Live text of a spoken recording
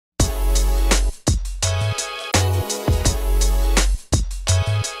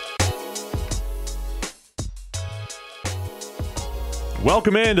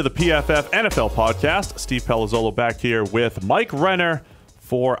Welcome into the PFF NFL podcast. Steve Palazzolo back here with Mike Renner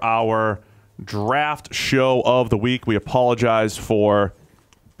for our draft show of the week. We apologize for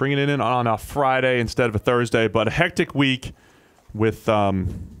bringing it in on a Friday instead of a Thursday, but a hectic week with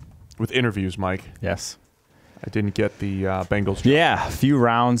interviews, Mike. Yes. I didn't get the Bengals job. Yeah, a few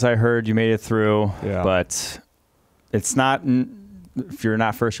rounds I heard you made it through, yeah. But it's not, if you're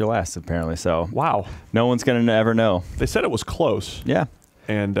not first, you're last, apparently. So wow, no one's going to ever know. They said it was close. Yeah.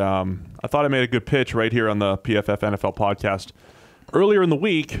 And I thought I made a good pitch right here on the PFF NFL podcast earlier in the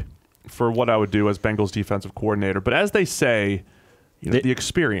week for what I would do as Bengals defensive coordinator. But as they say, the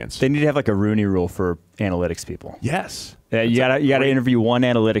experience. They need to have like a Rooney rule for analytics people. Yes. You gotta interview one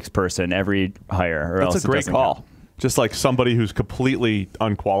analytics person every hire, or that's else a great it doesn't call. count. Just like somebody who's completely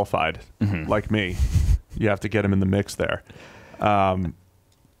unqualified, like me. You have to get him in the mix there. Yeah,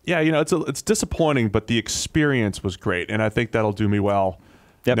 it's disappointing, but the experience was great, and I think that'll do me well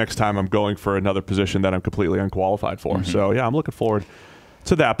next time I'm going for another position that I'm completely unqualified for. So, yeah, I'm looking forward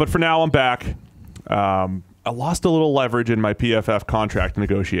to that. But for now, I'm back. I lost a little leverage in my PFF contract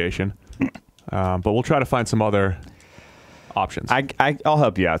negotiation, but we'll try to find some other options. I'll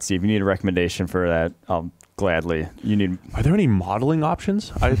help you out, Steve. You need a recommendation for that, I'll gladly. Are there any modeling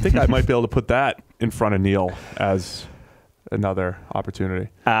options? I think I might be able to put that in front of Neil as another opportunity.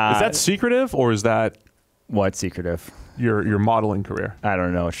 Is that secretive, or is that what secretive? Your modeling career? I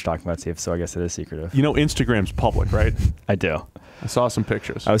don't know what you're talking about, Steve, so I guess it is secretive. You know Instagram's public, right? I do. I saw some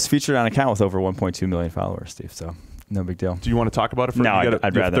pictures. I was featured on an account with over 1.2 million followers, Steve, so no big deal. Do you want to talk about it? No,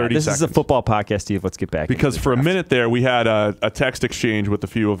 I'd rather 30 This seconds. is a football podcast, Steve. Let's get back because into for a minute there, we had a text exchange with a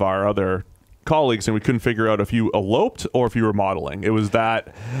few of our other colleagues, and we couldn't figure out if you eloped or if you were modeling. It was that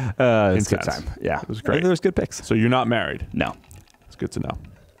it's a good time. Yeah. It was great. There was good picks. So you're not married? No. It's good to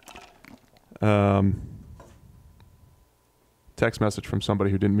know. Text message from somebody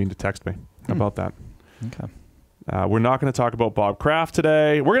who didn't mean to text me. How about that? Okay. We're not going to talk about Bob Kraft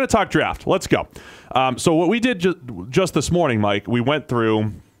today. We're going to talk draft. Let's go. So what we did just this morning, Mike, we went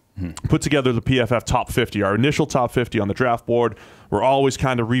through, put together the PFF top 50, our initial top 50 on the draft board. We're always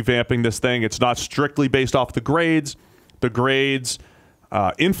kind of revamping this thing. It's not strictly based off the grades. The grades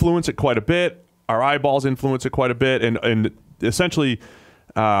influence it quite a bit. Our eyeballs influence it quite a bit. And essentially,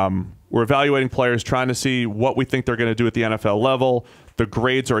 we're evaluating players, trying to see what we think they're going to do at the NFL level. The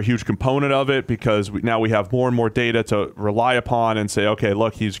grades are a huge component of it because now we have more and more data to rely upon and say, okay,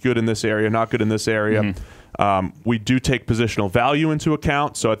 look, he's good in this area, not good in this area. We do take positional value into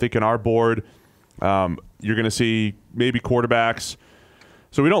account. So I think in our board, you're going to see maybe quarterbacks.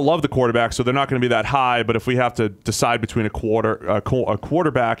 So we don't love the quarterbacks, so they're not going to be that high. But if we have to decide between a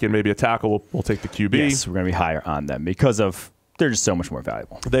quarterback and maybe a tackle, we'll take the QB. Yes, we're going to be higher on them because of they're just so much more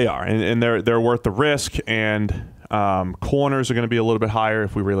valuable. They are, and they're worth the risk. And corners are going to be a little bit higher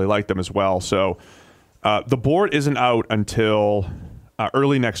if we really like them as well. So the board isn't out until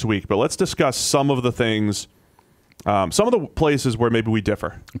early next week. But let's discuss some of the things, some of the places where maybe we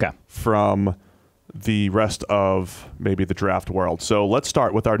differ from the rest of maybe the draft world. So let's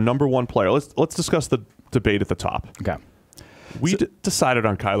start with our number one player. Let's discuss the debate at the top. Okay. We decided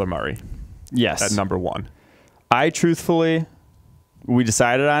on Kyler Murray. Yes. At number one. We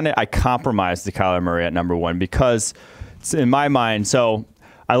decided on it. I compromised to Kyler Murray at number one because it's in my mind, so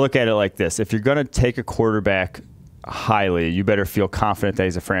I look at it like this. If you're going to take a quarterback highly, you better feel confident that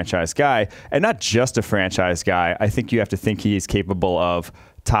he's a franchise guy. And not just a franchise guy. I think you have to think he's capable of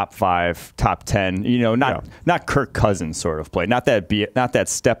top 5, top 10, not Kirk Cousins sort of play. Not that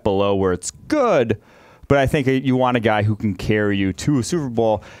step below where it's good, but I think you want a guy who can carry you to a Super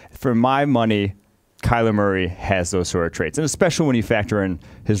Bowl. For my money, Kyler Murray has those sort of traits, and especially when you factor in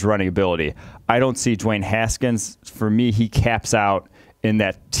his running ability. I don't see Dwayne Haskins. For me, he caps out in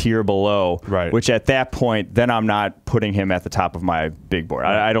that tier below, which at that point, then I'm not putting him at the top of my big board.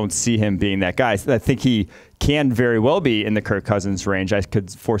 I don't see him being that guy. I think he can very well be in the Kirk Cousins range. I could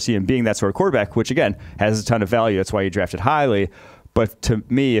foresee him being that sort of quarterback, which, again, has a ton of value. That's why you drafted highly. But to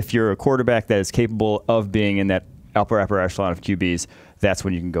me, if you're a quarterback that is capable of being in that upper echelon of QBs, that's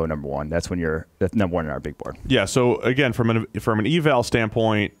when you can go number one. That's when you're number one in our big board. Yeah, so again, from an eval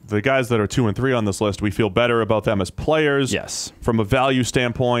standpoint, the guys that are 2 and 3 on this list, we feel better about them as players. Yes. From a value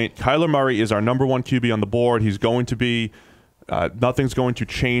standpoint, Kyler Murray is our number one QB on the board. He's going to be nothing's going to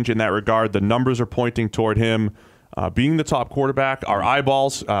change in that regard. The numbers are pointing toward him being the top quarterback. Our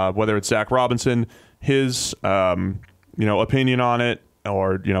eyeballs, whether it's Zach Robinson, his opinion on it,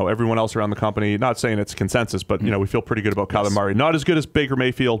 or everyone else around the company. Not saying it's consensus, but we feel pretty good about Kyler Murray. Not as good as Baker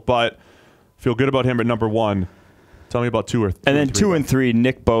Mayfield, but feel good about him at number one. Tell me about 2 or 3. And then 2 and 3,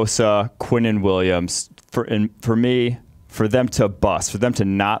 Nick Bosa, Quinnen Williams. For me, for them to bust, for them to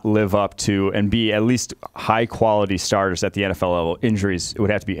not live up to and be at least high-quality starters at the NFL level, injuries, it would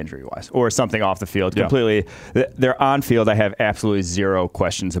have to be injury-wise or something off the field. Yeah. Completely. They're on field. I have absolutely zero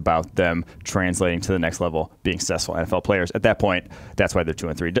questions about them translating to the next level, being successful NFL players. At that point, that's why they're 2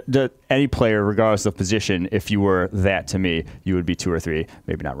 and 3. Any player, regardless of position, if you were that to me, you would be 2 or 3,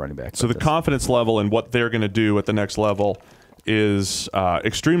 maybe not running back. So the confidence level and what they're going to do at the next level is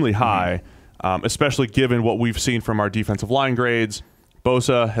extremely high. Especially given what we've seen from our defensive line grades.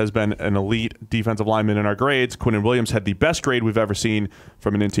 Bosa has been an elite defensive lineman in our grades. Quinnen Williams had the best grade we've ever seen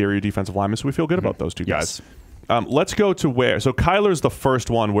from an interior defensive lineman, so we feel good about those two guys. Let's go to where. So Kyler's the first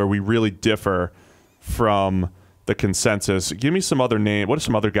one where we really differ from the consensus. Give me some other name. What are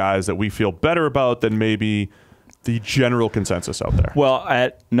some other guys that we feel better about than maybe the general consensus out there? Well,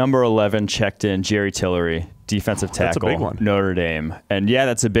 at number 11, checked in Jerry Tillery, defensive tackle, that's a big one. Notre Dame. And yeah,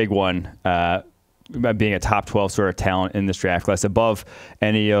 that's a big one. Being a top 12 sort of talent in this draft class, above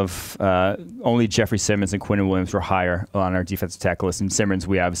any of only Jeffrey Simmons and Quinnen Williams were higher on our defensive tackle list. And Simmons,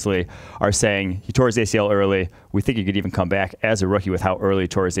 we obviously are saying he tore his ACL early. We think he could even come back as a rookie with how early he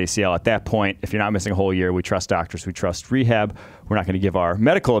tore his ACL. At that point, if you're not missing a whole year, we trust doctors, we trust rehab. We're not going to give our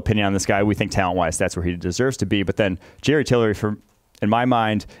medical opinion on this guy. We think talent-wise, that's where he deserves to be. But then Jerry Tillery, in my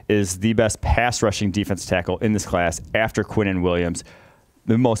mind, is the best pass-rushing defensive tackle in this class after Quinnen Williams.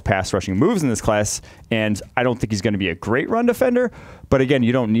 The most pass rushing moves in this class, and I don't think he's going to be a great run defender. But again,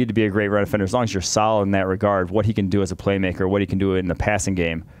 you don't need to be a great run defender as long as you're solid in that regard. What he can do as a playmaker, what he can do in the passing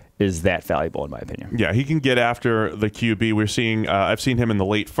game, is that valuable in my opinion. Yeah, he can get after the QB. We're seeing. I've seen him in the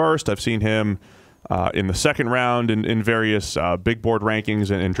late first. I've seen him in the second round in various big board rankings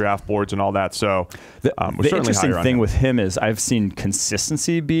and draft boards and all that. So the interesting thing with him is I've seen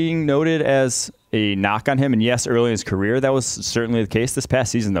consistency being noted as a knock on him. And yes, early in his career, that was certainly the case. This past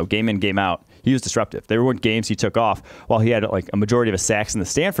season, though, game in, game out, he was disruptive. There weren't games he took off. While he had like a majority of his sacks in the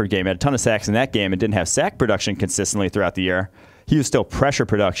Stanford game, had a ton of sacks in that game and didn't have sack production consistently throughout the year, he was still pressure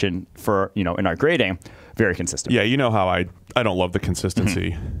production for, in our grading, very consistent. Yeah, you know how I don't love the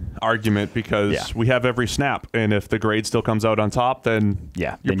consistency argument because we have every snap. And if the grade still comes out on top, then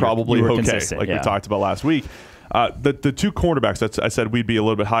you're probably okay, like we talked about last week. The two cornerbacks that I said we'd be a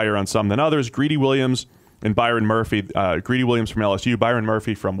little bit higher on some than others, Greedy Williams and Byron Murphy. Greedy Williams from LSU, Byron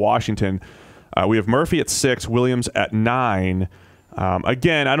Murphy from Washington. We have Murphy at 6, Williams at 9.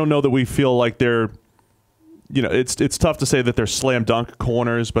 Again, I don't know that we feel like they're, it's tough to say that they're slam dunk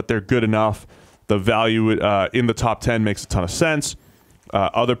corners, but they're good enough. The value in the top 10 makes a ton of sense.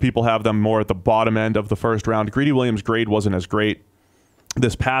 Other people have them more at the bottom end of the first round. Greedy Williams' grade wasn't as great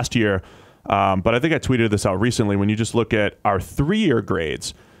this past year. But I think I tweeted this out recently. When you just look at our 3-year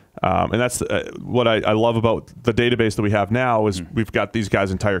grades, and that's what I love about the database that we have now is we've got these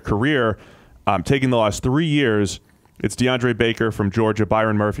guys' entire career. Taking the last 3 years, it's DeAndre Baker from Georgia,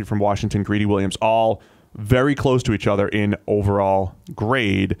 Byron Murphy from Washington, Greedy Williams, all very close to each other in overall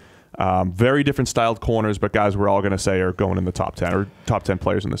grade. Very different styled corners, but guys we're all going to say are going in the top 10 or top 10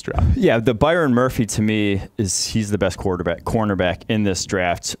 players in this draft. Yeah, the Byron Murphy to me he's the best cornerback in this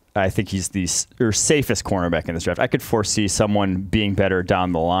draft. I think he's the safest cornerback in this draft. I could foresee someone being better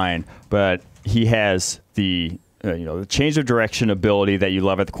down the line, but he has the the change of direction ability that you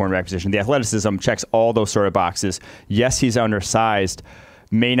love at the cornerback position. The athleticism checks all those sort of boxes. Yes, he's undersized.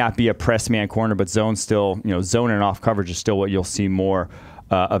 May not be a press man corner, but zone and off coverage is still what you'll see more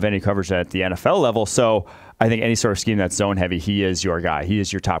of any coverage at the NFL level. So I think any sort of scheme that's zone heavy, he is your guy. He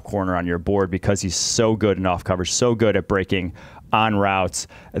is your top corner on your board because he's so good in off coverage, so good at breaking on routes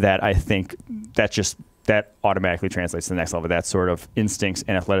that I think that automatically translates to the next level. That sort of instincts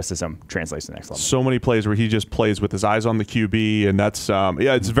and athleticism translates to the next level. So many plays where he just plays with his eyes on the QB, and that's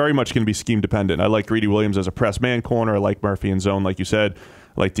it's very much going to be scheme dependent. I like Greedy Williams as a press man corner. I like Murphy in zone, like you said.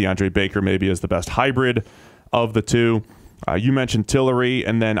 I like DeAndre Baker maybe as the best hybrid of the two. You mentioned Tillery,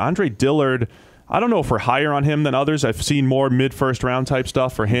 and then Andre Dillard. I don't know if we're higher on him than others. I've seen more mid-first round type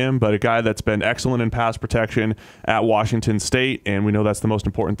stuff for him, but a guy that's been excellent in pass protection at Washington State, and we know that's the most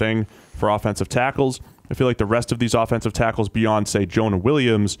important thing for offensive tackles. I feel like the rest of these offensive tackles beyond, say, Jonah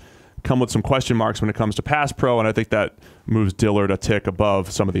Williams come with some question marks when it comes to pass pro, and I think that moves Dillard a tick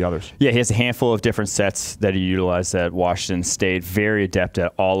above some of the others. Yeah, he has a handful of different sets that he utilized at Washington State, very adept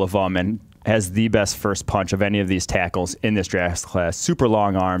at all of them, and has the best first punch of any of these tackles in this draft class. Super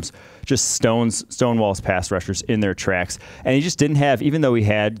long arms, just stonewalls pass rushers in their tracks. And he just didn't have, even though he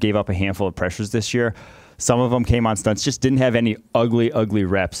gave up a handful of pressures this year, some of them came on stunts, just didn't have any ugly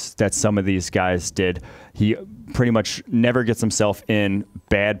reps that some of these guys did. He pretty much never gets himself in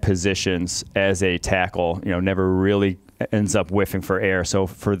bad positions as a tackle, never really ends up whiffing for air. So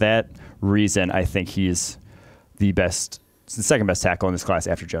for that reason, I think he's the best the second best tackle in this class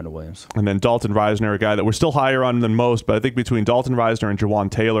after Jonah Williams. And then Dalton Reisner, a guy that we're still higher on than most, but I think between Dalton Reisner and Jawan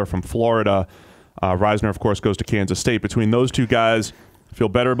Taylor from Florida, Reisner, of course, goes to Kansas State. Between those two guys, I feel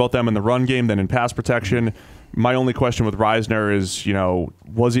better about them in the run game than in pass protection. My only question with Reisner is, he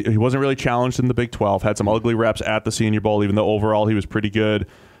wasn't really challenged in the Big 12, had some ugly reps at the Senior Bowl, even though overall he was pretty good.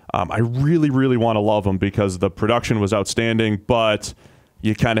 I really, really want to love him because the production was outstanding, but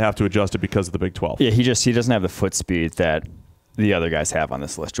you kind of have to adjust it because of the Big 12. Yeah, he doesn't have the foot speed that the other guys have on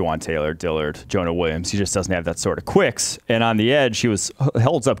this list. Jawan Taylor, Dillard, Jonah Williams. He just doesn't have that sort of quicks. And on the edge, he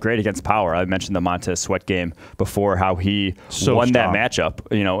holds up great against power. I mentioned the Montez Sweat game before, how he won that matchup,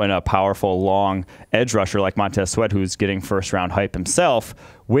 in a powerful, long edge rusher like Montez Sweat, who's getting first-round hype himself,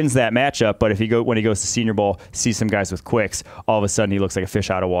 wins that matchup. But when he goes to Senior Bowl, sees some guys with quicks, all of a sudden he looks like a fish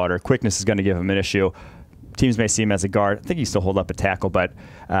out of water. Quickness is going to give him an issue. Teams may see him as a guard. I think he still hold up a tackle, but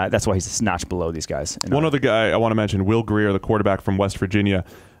that's why he's a notch below these guys. One other guy I want to mention, Will Grier, the quarterback from West Virginia.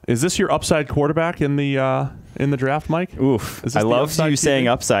 Is this your upside quarterback in the draft, Mike? Oof. I love you saying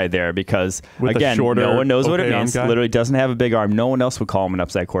upside there because, again, no one knows what it means. Literally doesn't have a big arm. No one else would call him an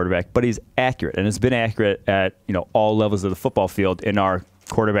upside quarterback, but he's accurate and has been accurate at all levels of the football field in our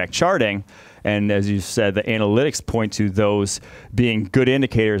quarterback charting. And as you said, the analytics point to those being good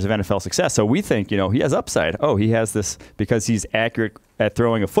indicators of NFL success. So we think, he has upside. Oh, he has this because he's accurate at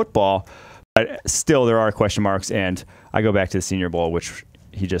throwing a football. But still, there are question marks. And I go back to the Senior Bowl, which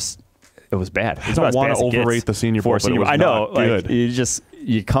it was bad. I don't want to overrate the Senior Bowl, but it was I know. Not good.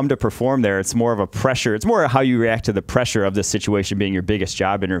 You come to perform there. It's more of a pressure. It's more how you react to the pressure of this situation being your biggest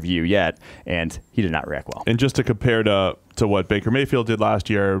job interview yet. And he did not react well. And just to compare to what Baker Mayfield did last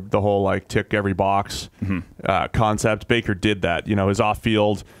year, the whole tick every box concept, Baker did that. His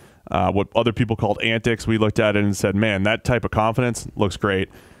off-field, what other people called antics, we looked at it and said, man, that type of confidence looks great.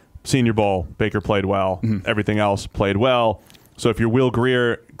 Senior Bowl, Baker played well. Everything else played well. So if you're Will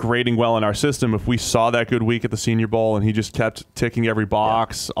Grier grading well in our system, if we saw that good week at the Senior Bowl and he just kept ticking every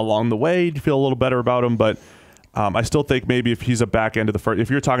box along the way, you'd feel a little better about him. But I still think maybe if he's a back end of the first, if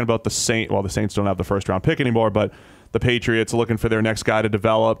you're talking about the Saints, well, the Saints don't have the first round pick anymore, but the Patriots looking for their next guy to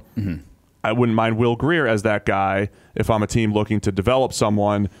develop, I wouldn't mind Will Grier as that guy if I'm a team looking to develop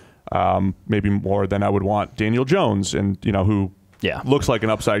someone, maybe more than I would want Daniel Jones, and who looks like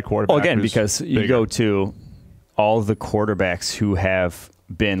an upside quarterback. Well, again, because you go to all the quarterbacks who have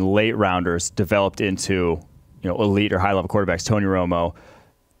been late rounders developed into elite or high level quarterbacks, Tony Romo,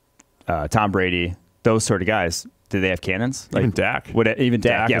 Tom Brady, those sort of guys. Did they have cannons? Even Dak. Even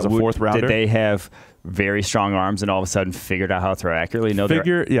Dak as a fourth rounder. Did they have very strong arms and all of a sudden figured out how to throw accurately? No,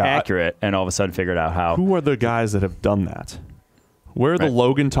 they're accurate and all of a sudden figured out how. Who are the guys that have done that? Where are the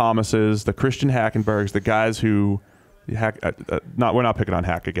Logan Thomases, the Christian Hackenbergs, the guys who we're not picking on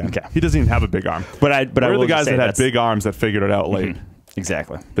Hack again. Okay. He doesn't even have a big arm. But I are the guys that had big arms that figured it out late.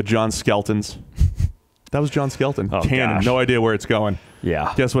 Exactly. The John Skeltons. That was John Skelton. Oh, Cannon, gosh. no idea where it's going.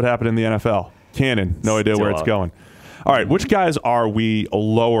 Yeah. Guess what happened in the NFL? Cannon, no idea where it's going. All right, which guys are we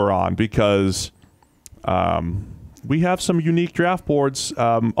lower on? Because we have some unique draft boards.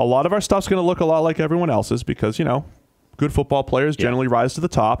 A lot of our stuff's going to look a lot like everyone else's because, good football players generally rise to the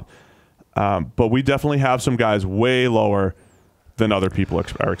top. But we definitely have some guys way lower than other people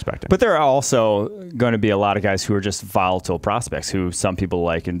are expecting. But there are also going to be a lot of guys who are just volatile prospects who some people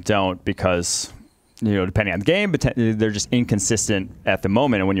like and don't because, depending on the game, but they're just inconsistent at the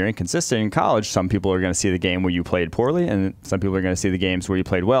moment. And when you're inconsistent in college, some people are going to see the game where you played poorly, and some people are going to see the games where you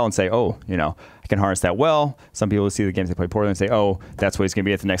played well and say, oh, I can harness that well. Some people see the games they played poorly and say, oh, that's what he's going to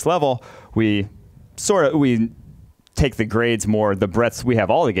be at the next level. We take the grades more, the breadth. We have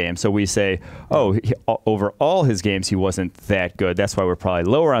all the games, so we say, oh, over all his games, he wasn't that good. That's why we're probably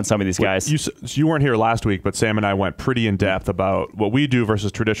lower on some of these guys. You weren't here last week, but Sam and I went pretty in depth about what we do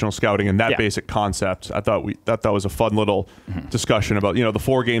versus traditional scouting and that basic concept. I thought that was a fun little discussion about the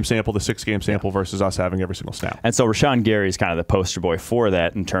 4-game sample, the 6-game sample versus us having every single snap. And so Rashawn Gary is kind of the poster boy for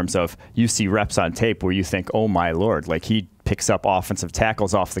that in terms of you see reps on tape where you think, oh my Lord, like he picks up offensive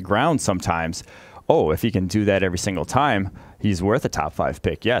tackles off the ground sometimes. Oh, if he can do that every single time, he's worth a top 5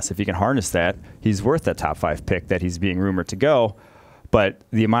 pick. Yes, if he can harness that, he's worth that top 5 pick that he's being rumored to go. But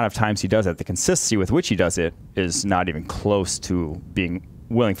the amount of times he does it, the consistency with which he does it is not even close to being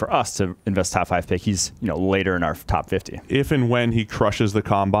willing for us to invest top 5 pick. He's later in our top 50. If and when he crushes the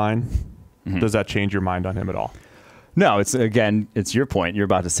combine, does that change your mind on him at all? No, it's your point. You're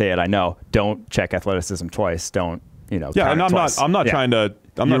about to say it. I know. Don't check athleticism twice. Don't Yeah, and I'm not trying to.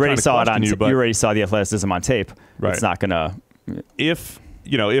 You already saw the athleticism on tape. Right. It's not gonna. If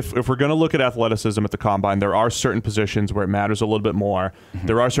we're going to look at athleticism at the combine, there are certain positions where it matters a little bit more.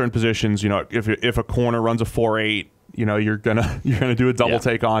 There are certain positions, if a corner runs a 4.8, you're gonna do a double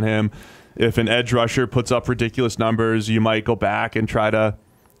take on him. If an edge rusher puts up ridiculous numbers, you might go back and try to,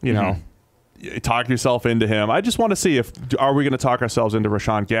 talk yourself into him. I just want to see are we going to talk ourselves into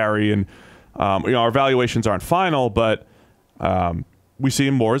Rashawn Gary, and our valuations aren't final, but we see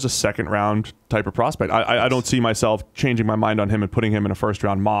him more as a second round type of prospect. I don't see myself changing my mind on him and putting him in a first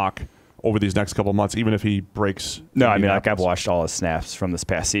round mock over these next couple of months, even if he breaks. No, I mean, like, I've watched all his snaps from this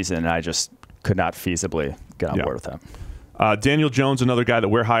past season, and I just could not feasibly get on board with him. Daniel Jones, another guy that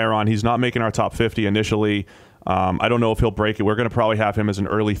we're higher on. He's not making our top 50 initially. I don't know if he'll break it. We're going to probably have him as an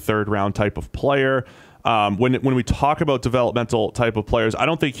early third round type of player. When we talk about developmental type of players, I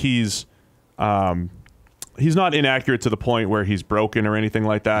don't think he's not inaccurate to the point where he's broken or anything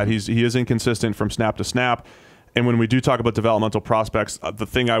like that. He is inconsistent from snap to snap. And when we do talk about developmental prospects, the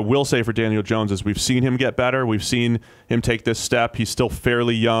thing I will say for Daniel Jones is we've seen him get better. We've seen him take this step. He's still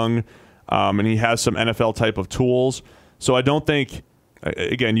fairly young, and he has some NFL type of tools. So I don't think,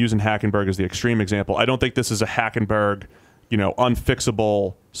 again, using Hackenberg as the extreme example, I don't think this is a Hackenberg,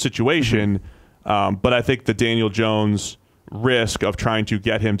 unfixable situation. But I think the Daniel Jones risk of trying to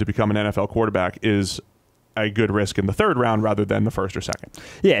get him to become an NFL quarterback is a good risk in the third round rather than the first or second.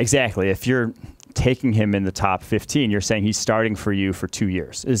 Yeah, exactly. If you're taking him in the top 15, you're saying he's starting for you for 2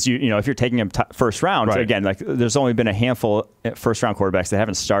 years. If you're taking him first round, right. Again, like, there's only been a handful of first round quarterbacks that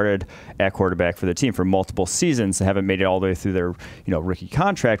haven't started at quarterback for the team for multiple seasons, that haven't made it all the way through their rookie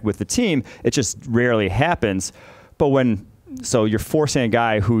contract with the team. It just rarely happens. But so you're forcing a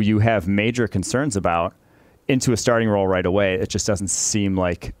guy who you have major concerns about into a starting role right away. It just doesn't seem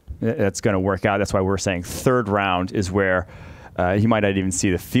like that's going to work out. That's why we're saying third round is where he might not even see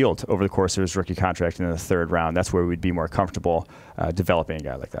the field over the course of his rookie contract in the third round. That's where we'd be more comfortable developing a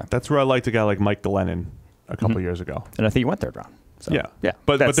guy like that. That's where I liked a guy like Mike Glennon a couple of years ago. And I think he went third round. So, yeah.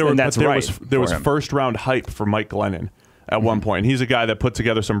 But there was first round hype for Mike Glennon at one point. And he's a guy that put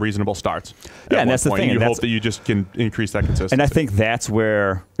together some reasonable starts. Yeah, and that's the thing. And you hope that you just can increase that consistency. And I think that's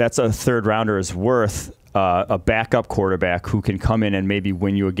a third rounder is worth a backup quarterback who can come in and maybe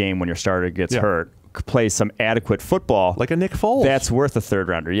win you a game when your starter gets hurt, play some adequate football. Like a Nick Foles. That's worth a third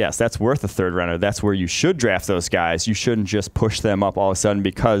rounder. Yes, that's worth a third rounder. That's where you should draft those guys. You shouldn't just push them up all of a sudden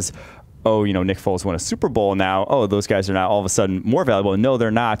because, Nick Foles won a Super Bowl now. Those guys are now all of a sudden more valuable. No, they're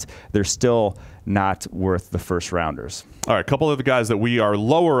not. They're still not worth the first rounders. All right, a couple of the guys that we are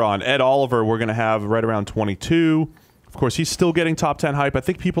lower on. Ed Oliver, we're going to have right around 22. Of course, he's still getting top 10 hype. I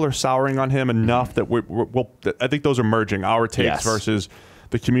think people are souring on him enough that I think those are merging, our takes versus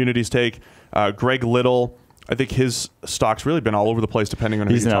the community's take. Greg Little, I think his stock's really been all over the place depending on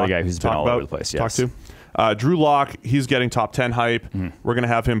who he's another guy who's been all over the place. Yes. Talk to. Drew Lock, he's getting top 10 hype. We're going to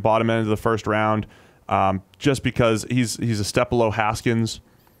have him bottom end of the first round just because he's a step below Haskins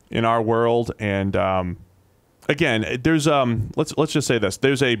in our world. And again, there's let's just say this.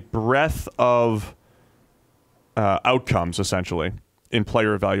 There's a breadth of outcomes essentially in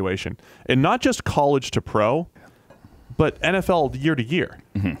player evaluation, and not just college to pro, but NFL year to year.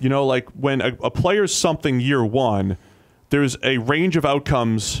 Like when a player's something year one, there's a range of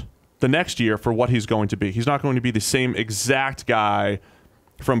outcomes the next year for what he's going to be. He's not going to be the same exact guy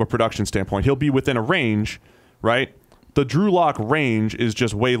from a production standpoint. He'll be within a range, right? The Drew Lock range is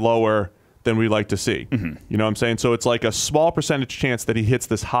just way lower than we like to see. You know what I'm saying? So it's like a small percentage chance that he hits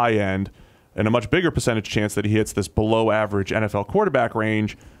this high end and a much bigger percentage chance that he hits this below average NFL quarterback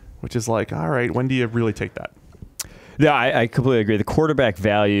range, which is like, all right, when do you really take that? Yeah, I completely agree. The quarterback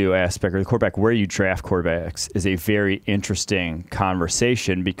value aspect, or the quarterback where you draft quarterbacks, is a very interesting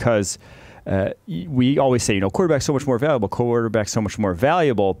conversation because we always say, quarterback's so much more valuable, quarterback's so much more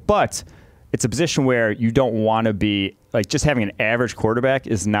valuable, but it's a position where you don't want to be, like, just having an average quarterback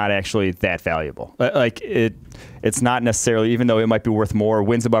is not actually that valuable. Like, it's not necessarily, even though it might be worth more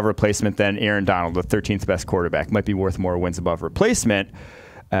wins above replacement than Aaron Donald, the 13th best quarterback, might be worth more wins above replacement.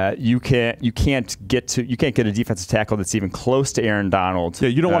 You can't get a defensive tackle that's even close to Aaron Donald. Yeah,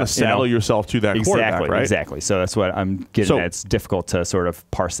 you don't want to saddle yourself to that quarterback, right? Exactly. So that's what I'm getting at. It's difficult to sort of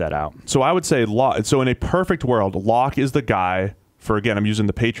parse that out. So I would say so in a perfect world, Locke is the guy for, again, I'm using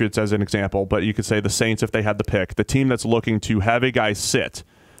the Patriots as an example, but you could say the Saints if they had the pick, the team that's looking to have a guy sit,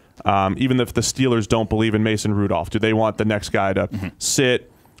 even if the Steelers don't believe in Mason Rudolph. Do they want the next guy to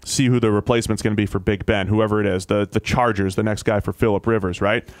sit, see who the replacement's going to be for Big Ben, whoever it is, the Chargers, the next guy for Phillip Rivers,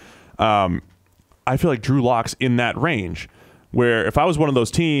 right? I feel like Drew Lock's in that range where if I was one of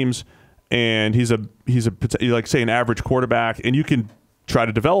those teams and he's a like, say, an average quarterback, and you can try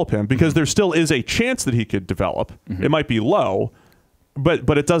to develop him because there still is a chance that he could develop. It might be low,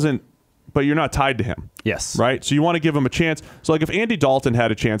 but it doesn't. But you're not tied to him. Yes. Right? So you want to give him a chance. So, like, if Andy Dalton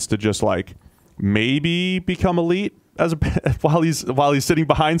had a chance to just, like, maybe become elite, while he's sitting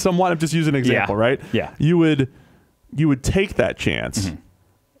behind someone. I'm just using an example, right? Yeah. You would take that chance,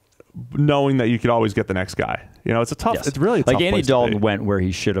 knowing that you could always get the next guy. You know, it's a tough. Yes. It's really a tough like Andy place Dalton to be. went where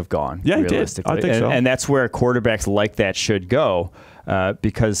he should have gone. Yeah, he did. Realistically, I think so. And that's where quarterbacks like that should go,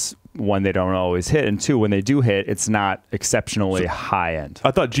 because one, they don't always hit, and two, when they do hit, it's not exceptionally high end.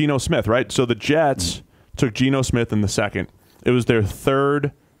 I thought Geno Smith, right? So the Jets took Geno Smith in the second. It was their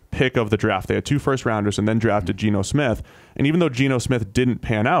third pick of the draft. They had 2 first-rounders and then drafted Geno Smith. And even though Geno Smith didn't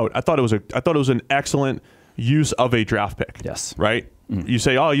pan out, I thought it was an excellent use of a draft pick. Yes. Right? You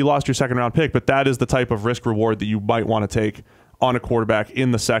say, oh, you lost your second-round pick, but that is the type of risk reward that you might want to take on a quarterback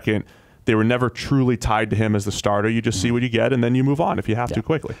in the second. They were never truly tied to him as the starter. You just see what you get, and then you move on if you have to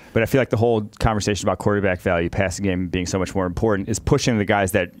quickly. But I feel like the whole conversation about quarterback value, passing game being so much more important, is pushing the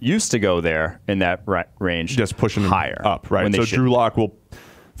guys that used to go there in that range just pushing higher them up, right? So Drew Lock will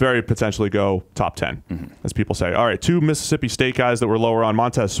very potentially go top 10, as people say. All right, 2 Mississippi State guys that were lower on: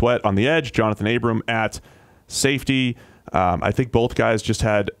 Montez Sweat on the edge, Jonathan Abram at safety. I think both guys just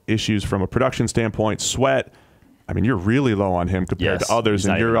had issues from a production standpoint. Sweat, I mean, you're really low on him compared to others,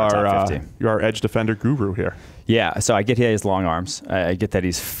 and you're our edge defender guru here. Yeah, so I get he has long arms. I get that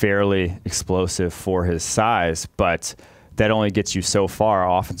he's fairly explosive for his size, but that only gets you so far.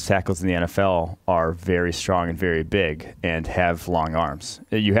 Offensive tackles in the NFL are very strong and very big and have long arms.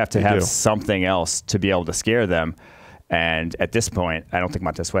 You have to have something else to be able to scare them, and at this point, I don't think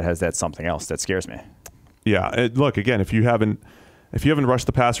Montez Sweat has that something else that scares me. Yeah, look, again, if you haven't rushed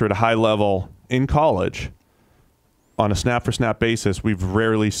the passer at a high level in college, on a snap-for-snap basis, we've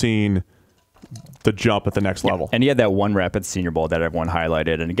rarely seen the jump at the next level. And he had that 1 rep at the Senior Bowl that everyone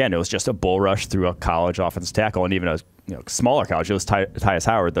highlighted. And again, it was just a bull rush through a college offensive tackle, and even a smaller college. It was Tyus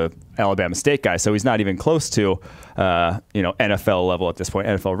Howard, the Alabama State guy. So he's not even close to NFL level at this point,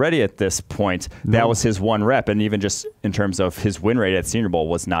 NFL ready at this point. No. That was his 1 rep, and even just in terms of his win rate at Senior Bowl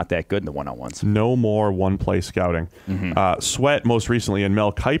was not that good in the one-on-ones. No more one-play scouting. Sweat most recently in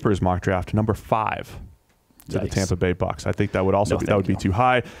Mel Kiper's mock draft, number 5. To the Tampa Bay Bucks. I think that would also be too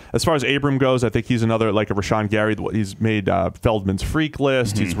high. As far as Abram goes, I think he's another, like a Rashawn Gary. He's made Feldman's freak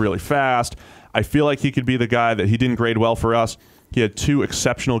list. He's really fast. I feel like he could be the guy that he didn't grade well for us. He had 2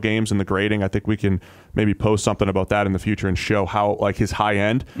 exceptional games in the grading. I think we can maybe post something about that in the future and show how, like, his high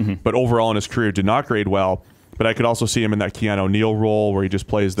end, but overall in his career did not grade well. But I could also see him in that Keanu O'Neal role where he just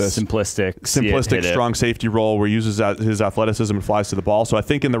plays this simplistic strong safety role where he uses his athleticism and flies to the ball. So I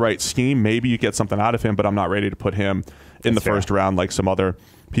think in the right scheme, maybe you get something out of him, but I'm not ready to put him in the first round like some other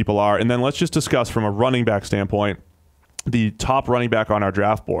people are. And then let's just discuss from a running back standpoint, the top running back on our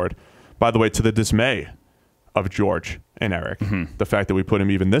draft board, by the way, to the dismay of George and Eric, the fact that we put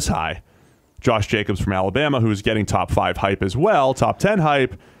him even this high, Josh Jacobs from Alabama, who's getting top 5 hype as well, top 10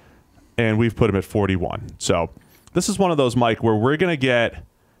 hype, and we've put him at 41. So this is one of those, Mike, where we're gonna get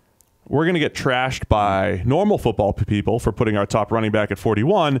trashed by normal football people for putting our top running back at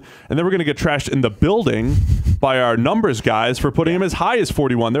 41, and then we're gonna get trashed in the building by our numbers guys for putting him as high as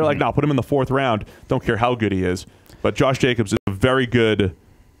 41. They're like, no, put him in the 4th round. Don't care how good he is. But Josh Jacobs is a very good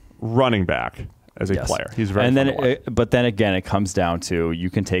running back as a player. He's very. And but then again, it comes down to you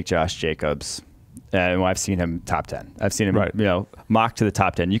can take Josh Jacobs. And I've seen him top 10. I've seen him, mocked to the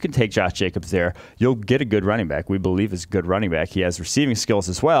top 10. You can take Josh Jacobs there. You'll get a good running back. We believe is a good running back. He has receiving skills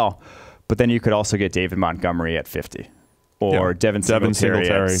as well. But then you could also get David Montgomery at 50 or Devin Singletary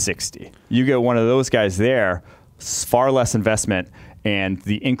at 60. You get one of those guys there, far less investment, and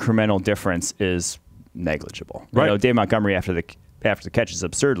the incremental difference is negligible. Right. David Montgomery after the catch is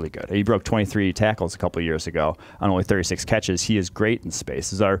absurdly good. He broke 23 tackles a couple of years ago on only 36 catches. He is great in space.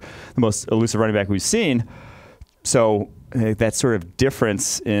 He's the most elusive running back we've seen. So that sort of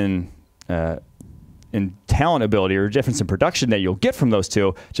difference in talent ability or difference in production that you'll get from those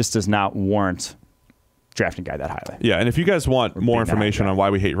two just does not warrant drafting a guy that highly. Yeah, and if you guys want more information on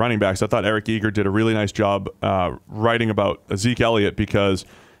why we hate running backs, I thought Eric Eager did a really nice job writing about Zeke Elliott, because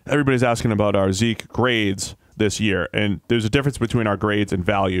everybody's asking about our Zeke grades this year, and there's a difference between our grades and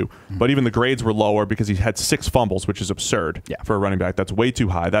value, but even the grades were lower because he had 6 fumbles, which is absurd for a running back. That's way too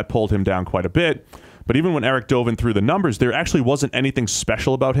high. That pulled him down quite a bit. But even when Eric dove in through the numbers, there actually wasn't anything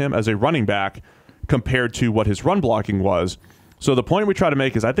special about him as a running back compared to what his run blocking was. So the point we try to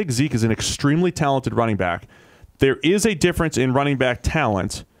make is I think Zeke is an extremely talented running back. There is a difference in running back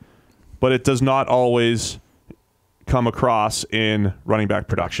talent, but it does not always come across in running back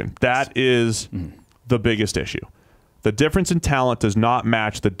production. That is the biggest issue. The difference in talent does not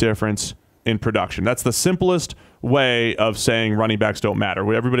match the difference in production. That's the simplest way of saying running backs don't matter.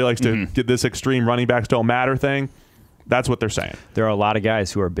 Everybody likes to get this extreme running backs don't matter thing. That's what they're saying. There are a lot of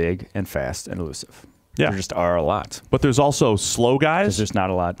guys who are big and fast and elusive. Yeah. There just are a lot. But there's also slow guys. There's just not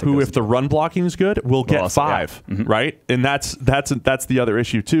a lot. Who, if the run blocking is good, will get also, 5, yeah. right? And that's the other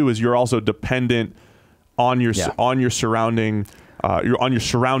issue too. Is you're also dependent on your surroundings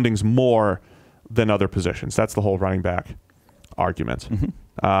more than other positions. That's the whole running back argument.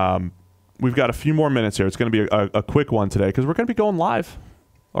 We've got a few more minutes here. It's going to be a quick one today because we're going to be going live.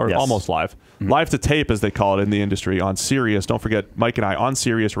 Or almost live. Live to tape, as they call it in the industry, on Sirius. Don't forget, Mike and I on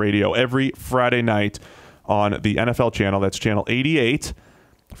Sirius Radio every Friday night on the NFL channel. That's channel 88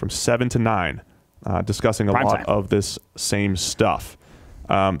 from 7 to 9, discussing a lot of this same stuff.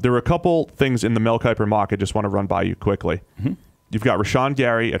 There were a couple things in the Mel Kiper mock I just want to run by you quickly. You've got Rashawn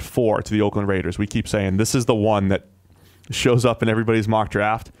Gary at 4 to the Oakland Raiders. We keep saying this is the one that shows up in everybody's mock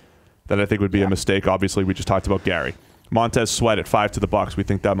draft that I think would be a mistake. Obviously, we just talked about Gary. Montez Sweat at 5 to the Bucs. We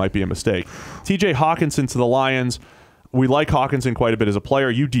think that might be a mistake. TJ Hawkinson to the Lions. We like Hawkinson quite a bit as a player.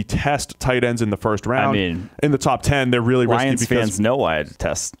 You detest tight ends in the first round. I mean, in the top 10, they're really risky. Lions fans know why I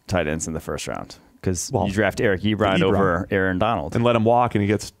detest tight ends in the first round because you draft Eric Ebron over Aaron Donald. And let him walk, and he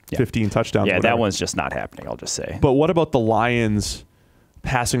gets 15 touchdowns. Yeah, that one's just not happening, I'll just say. But what about the Lions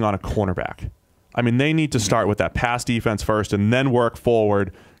passing on a cornerback? I mean, they need to start with that pass defense first and then work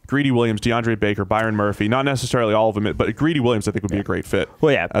forward. Greedy Williams, DeAndre Baker, Byron Murphy, not necessarily all of them, but Greedy Williams I think would be a great fit.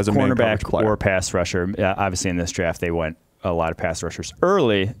 Well, yeah, as a cornerback or pass rusher. Obviously, in this draft, they went a lot of pass rushers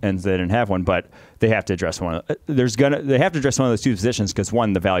early, and they didn't have one, but they have to address one. They have to address one of those two positions because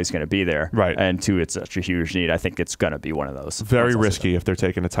one, the value is going to be there, right? And two, it's such a huge need. I think it's going to be one of those. Very risky if they're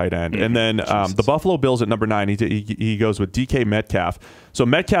taking a tight end. And then the Buffalo Bills at number 9, he goes with DK Metcalf. So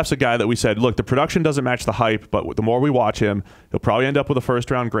Metcalf's a guy that we said, look, the production doesn't match the hype, but the more we watch him, he'll probably end up with a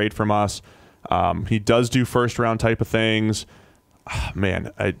first-round grade from us. He does do first-round type of things.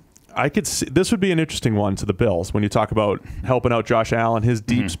 Man, I could see this would be an interesting one to the Bills when you talk about helping out Josh Allen, his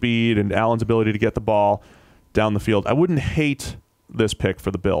deep speed, and Allen's ability to get the ball down the field. I wouldn't hate this pick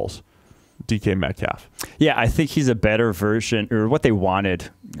for the Bills, DK Metcalf. Yeah, I think he's a better version, or what they wanted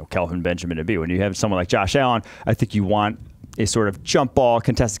Kelvin Benjamin to be. When you have someone like Josh Allen, I think you want a sort of jump ball,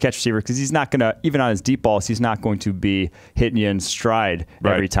 contested catch receiver, because he's not going to, even on his deep balls, he's not going to be hitting you in stride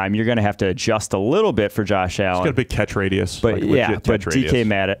every time. You're going to have to adjust a little bit for Josh Allen. He's got a big catch radius. But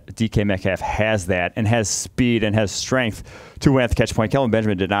DK Metcalf has that and has speed and has strength to win at the catch point. Kelvin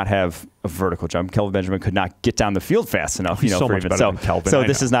Benjamin did not have a vertical jump. Kelvin Benjamin could not get down the field fast enough. He's so much better than Kelvin. So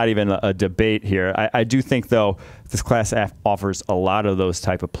this is not even a debate here. I do think, though, this class offers a lot of those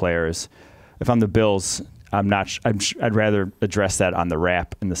type of players. If I'm the Bills, I'd rather address that on the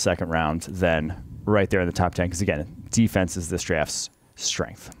wrap in the second round than right there in the top 10. Because again, defense is this draft's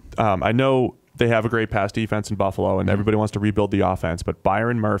strength. I know they have a great pass defense in Buffalo, and everybody wants to rebuild the offense. But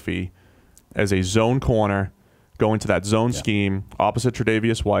Byron Murphy, as a zone corner, going to that zone scheme opposite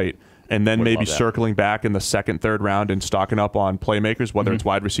Tre'Davious White, and then maybe circling back in the second, third round and stocking up on playmakers, whether it's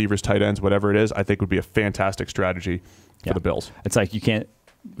wide receivers, tight ends, whatever it is, I think would be a fantastic strategy for the Bills. It's like you can't.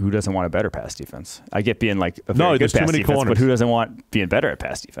 Who doesn't want a better pass defense? I get being like a no, very there's good too pass many defense, corners. but who doesn't want being better at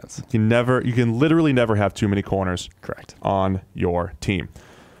pass defense? You can literally never have too many corners. Correct. On your team.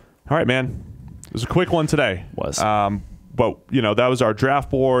 All right, man. It was a quick one today. Was. But that was our draft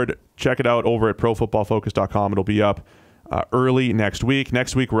board. Check it out over at ProFootballFocus.com. It'll be up early next week.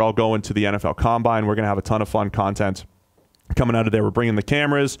 Next week, we're all going to the NFL Combine. We're going to have a ton of fun content coming out of there. We're bringing the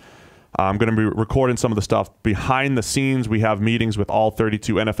cameras. I'm going to be recording some of the stuff behind the scenes. We have meetings with all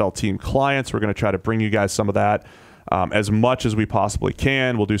 32 NFL team clients. We're going to try to bring you guys some of that as much as we possibly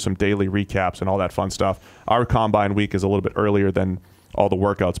can. We'll do some daily recaps and all that fun stuff. Our Combine week is a little bit earlier than all the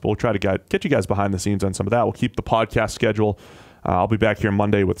workouts, but we'll try to get you guys behind the scenes on some of that. We'll keep the podcast schedule. I'll be back here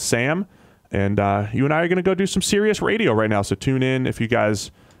Monday with Sam, and you and I are going to go do some serious radio right now, so tune in if you guys,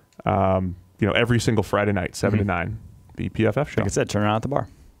 every single Friday night, 7 to 9, the PFF show. Like I said, turn it on at the bar.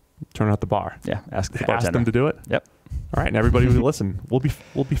 Turn out the bar. Yeah, ask them to do it. Yep. All right, and everybody who listen, we'll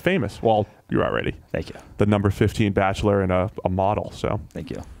be famous. Well, you're already. Thank you. The number 15 bachelor and a model. So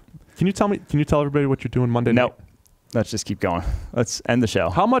thank you. Can you tell everybody what you're doing Monday night? Nope. Let's just keep going. Let's end the show.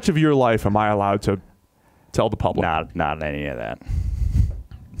 How much of your life am I allowed to tell the public? Not any of that.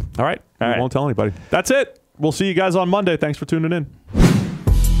 All right. We won't tell anybody. That's it. We'll see you guys on Monday. Thanks for tuning in.